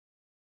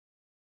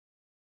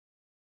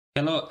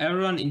Hello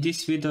everyone, in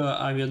this video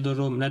I will do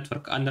room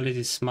network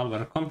analysis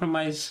malware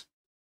compromise.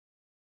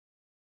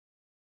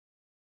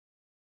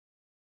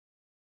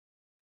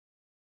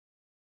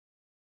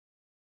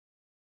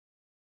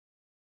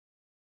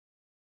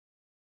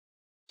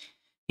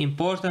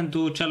 Important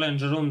to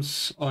challenge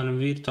rooms on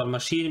virtual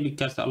machine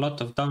because a lot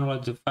of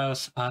downloaded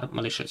files are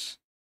malicious.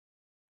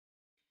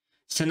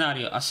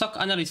 Scenario: a SOC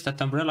analyst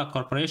at Umbrella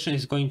Corporation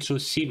is going through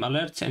SIEM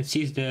alerts and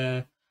sees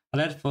the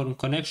alert for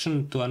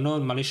connection to a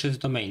known malicious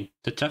domain.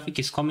 The traffic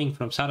is coming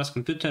from Sarah's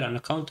computer, an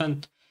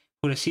accountant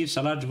who receives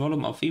a large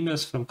volume of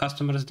emails from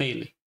customers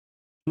daily.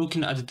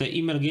 Looking at the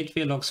email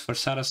gateway logs for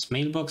Sarah's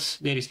mailbox,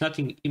 there is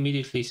nothing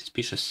immediately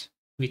suspicious,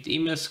 with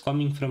emails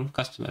coming from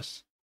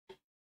customers.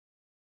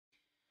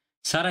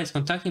 Sarah is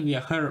contacting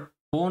via her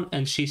phone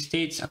and she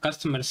states a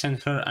customer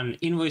sent her an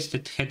invoice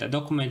that had a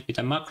document with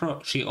a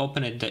macro. She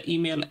opened the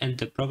email and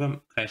the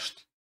program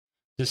crashed.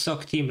 The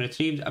SOC team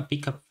retrieved a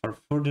pickup for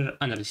further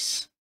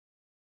analysis.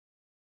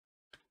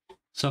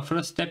 So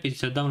first step is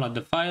to download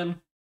the file.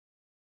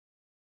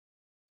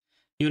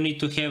 You need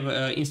to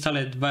have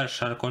installed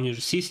Wireshark on your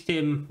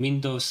system,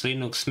 Windows,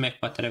 Linux, Mac,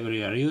 whatever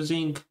you are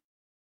using.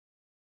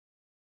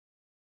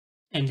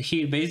 And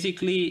here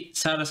basically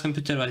Sarah's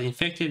computer was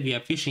infected via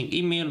phishing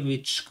email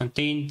which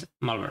contained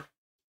malware.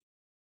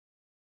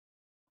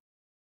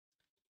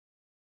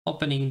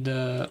 Opening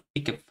the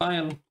pickup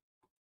file.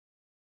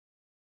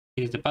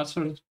 Here is the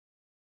password.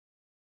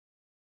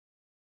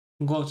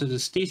 Go to the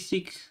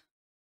statistic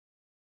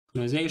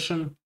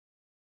organization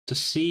to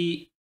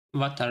see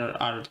what are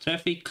our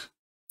traffic.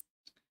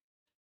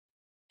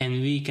 And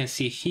we can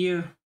see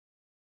here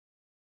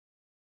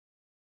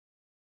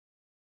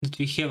that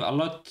we have a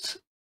lot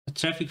of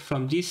traffic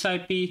from this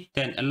IP,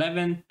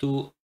 1011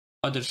 to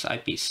others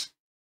IPs.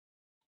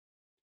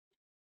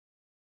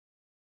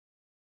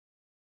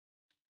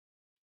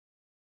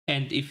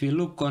 And if you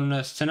look on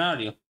a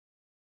scenario,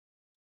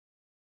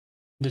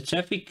 the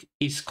traffic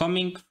is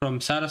coming from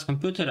Sarah's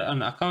computer,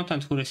 an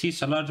accountant who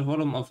receives a large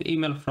volume of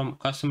email from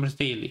customers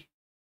daily.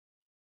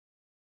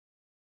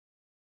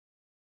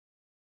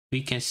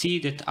 We can see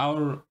that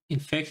our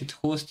infected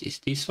host is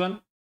this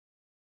one,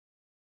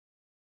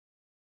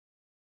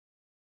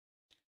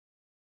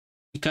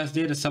 because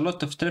there is a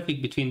lot of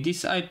traffic between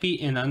this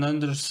IP and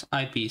another's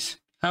IPs.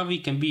 How we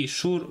can be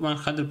sure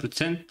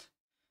 100%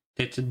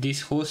 that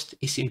this host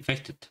is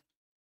infected?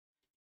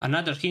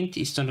 Another hint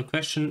is on the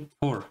question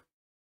 4.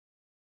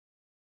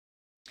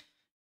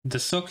 The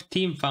SOC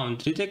team found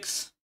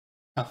Ridex,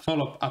 a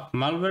follow-up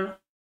malware,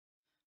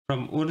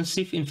 from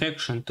Urnsif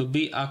infection to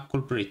be a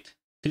culprit.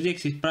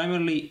 Ridex is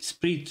primarily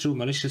spread through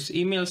malicious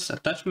emails,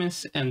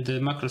 attachments, and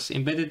macros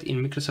embedded in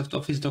Microsoft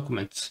Office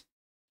documents.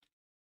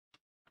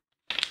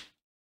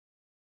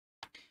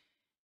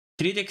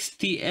 Ridex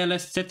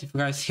TLS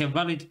certificates have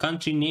valid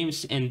country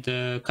names and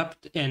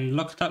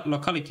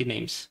locality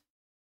names.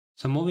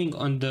 So moving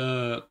on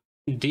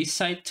this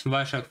site,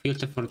 Wireshark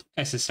filter for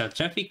SSL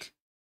traffic,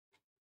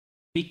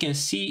 we can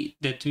see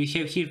that we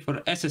have here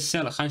for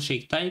SSL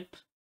handshake type,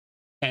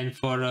 and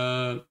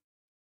for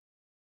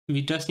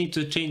we just need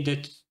to change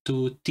that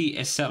to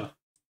TSL.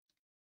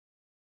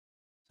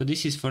 So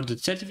this is for the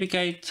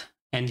certificate,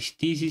 and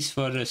this is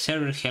for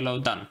server hello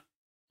done.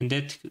 And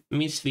that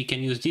means we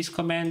can use this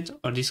command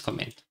or this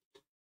command.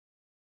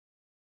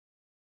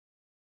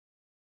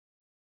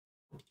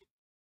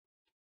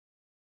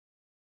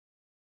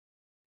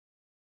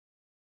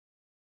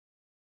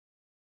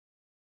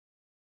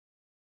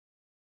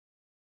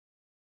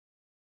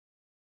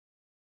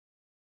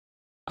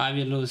 I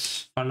will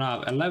use for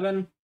now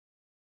 11.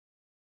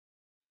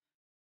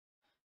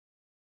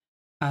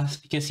 As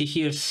we can see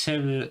here,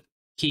 server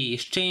key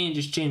is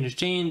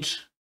change.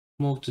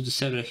 Move to the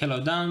server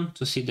hello done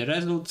to see the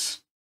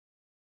results.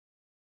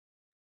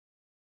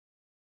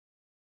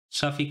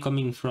 Traffic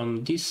coming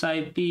from this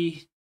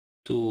IP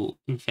to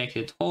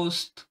infected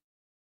host.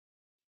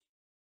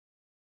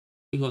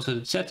 We go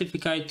to the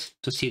certificate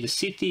to see the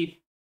city.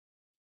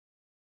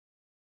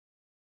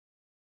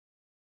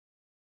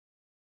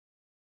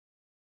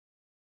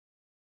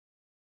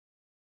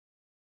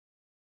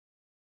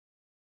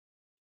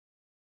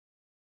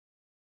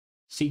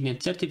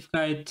 Signet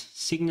certificate,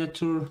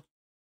 signature,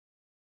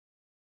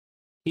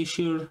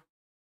 issuer.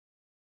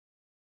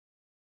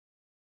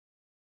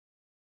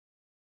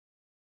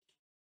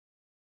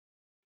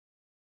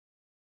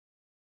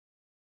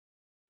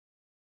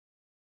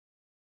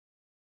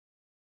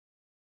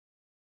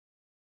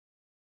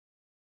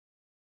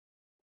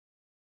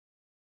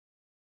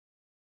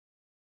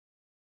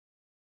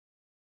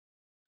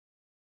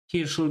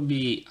 Here should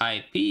be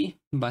IP,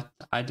 but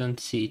I don't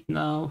see it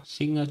now.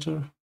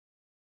 Signature.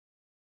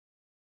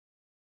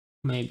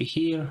 Maybe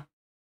here.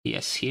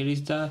 Yes, here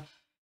is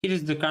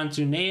the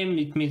country name.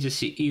 It means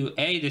this is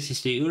UA, this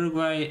is the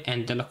Uruguay,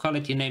 and the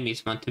locality name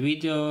is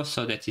Montevideo,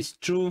 so that is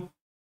true.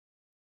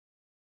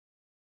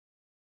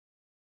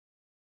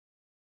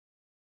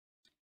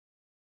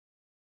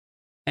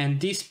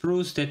 And this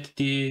proves that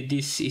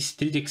this is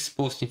Ridex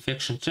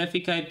post-infection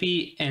traffic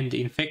IP, and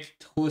the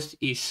infected host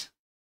is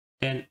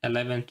 10,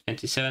 11,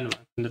 27,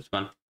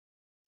 101.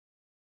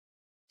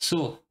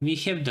 So we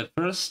have the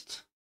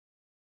first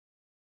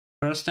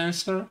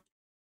answer,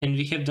 and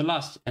we have the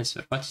last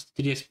answer. What is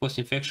the TLS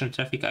post-infection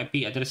traffic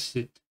IP address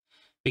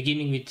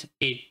beginning with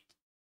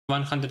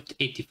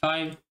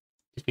 185?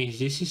 That means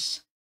this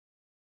is.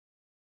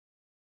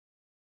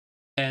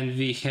 And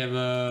we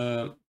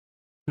have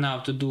now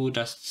to do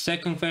just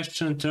second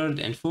question, third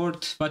and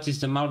fourth. What is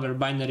the malware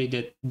binary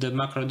that the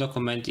macro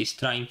document is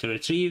trying to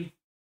retrieve?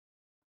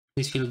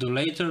 This we'll do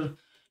later.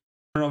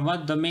 From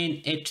what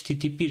domain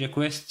HTTP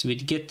requests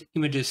with GET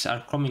images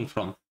are coming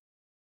from?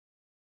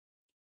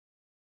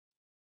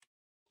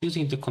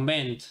 Using the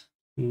command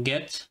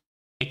GET,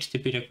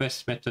 HTTP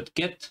request method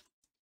GET,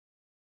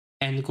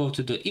 and go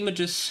to the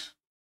images.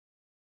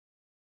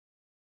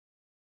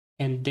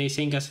 And they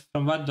saying us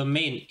from what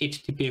domain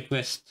HTTP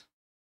request.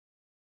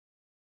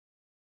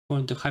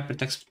 Going to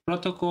hypertext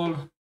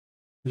protocol,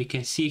 we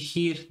can see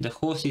here the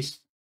host is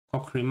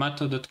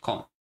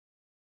cocrimato.com.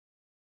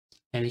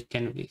 And you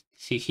can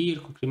see here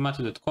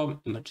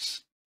cocrimato.com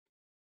images.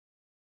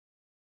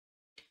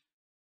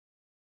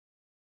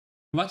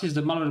 What is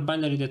the malware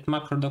binary that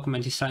macro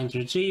document is trying to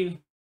retrieve?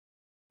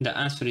 The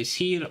answer is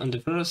here on the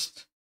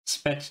first,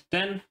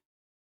 SPET10.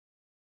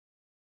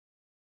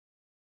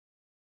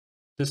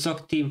 The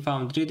SOC team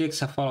found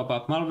Redex, a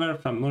follow-up malware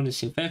from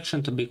Unis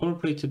infection, to be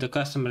culprit. The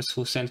customers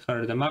who sent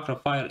her the macro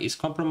file is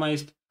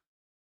compromised.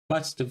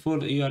 What's the full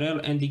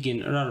URL ending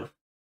in RAR,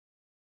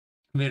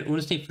 where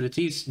Unisnif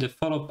retrieves the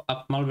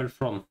follow-up malware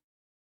from?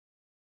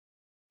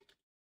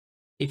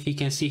 If you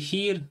can see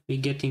here, we're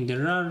getting the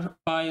RAR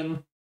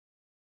file,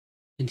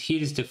 and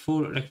here is the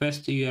full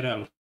request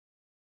URL.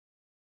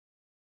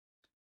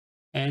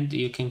 And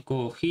you can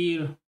go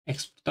here,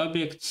 export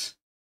objects,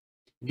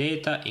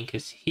 data, and you can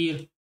see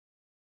here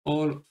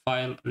all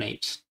file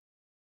names.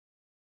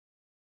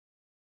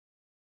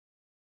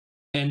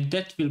 And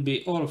that will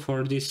be all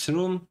for this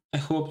room. I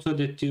hope so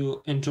that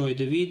you enjoyed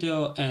the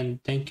video,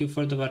 and thank you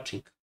for the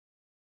watching.